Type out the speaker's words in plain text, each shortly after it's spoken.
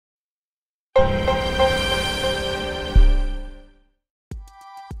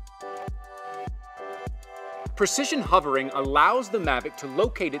Precision hovering allows the Mavic to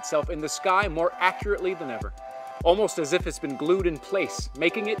locate itself in the sky more accurately than ever, almost as if it's been glued in place,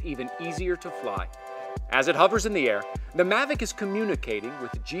 making it even easier to fly. As it hovers in the air, the Mavic is communicating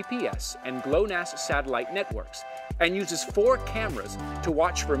with GPS and GLONASS satellite networks and uses 4 cameras to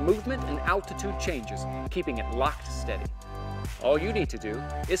watch for movement and altitude changes, keeping it locked steady. All you need to do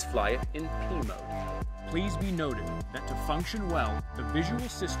is fly it in P mode. Please be noted that to function well, the visual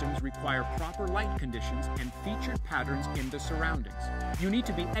systems require proper light conditions and featured patterns in the surroundings. You need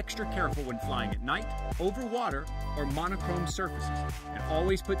to be extra careful when flying at night, over water, or monochrome surfaces, and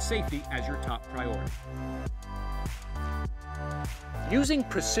always put safety as your top priority. Using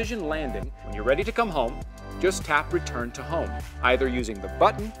precision landing, when you're ready to come home, just tap Return to Home, either using the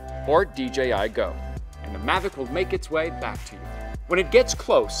button or DJI Go, and the Mavic will make its way back to you. When it gets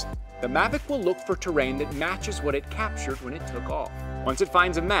close, the Mavic will look for terrain that matches what it captured when it took off. Once it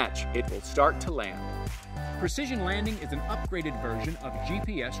finds a match, it will start to land. Precision landing is an upgraded version of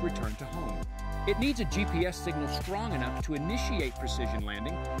GPS Return to Home. It needs a GPS signal strong enough to initiate precision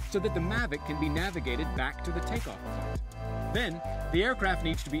landing so that the Mavic can be navigated back to the takeoff point. Then, the aircraft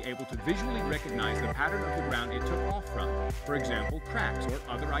needs to be able to visually recognize the pattern of the ground it took off from, for example, cracks or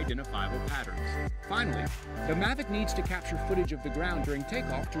other identifiable patterns. Finally, the Mavic needs to capture footage of the ground during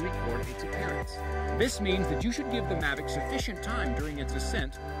takeoff to record its appearance. This means that you should give the Mavic sufficient time during its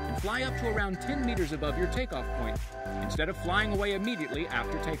ascent and fly up to around 10 meters above your takeoff point, instead of flying away immediately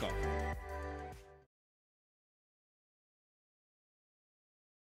after takeoff.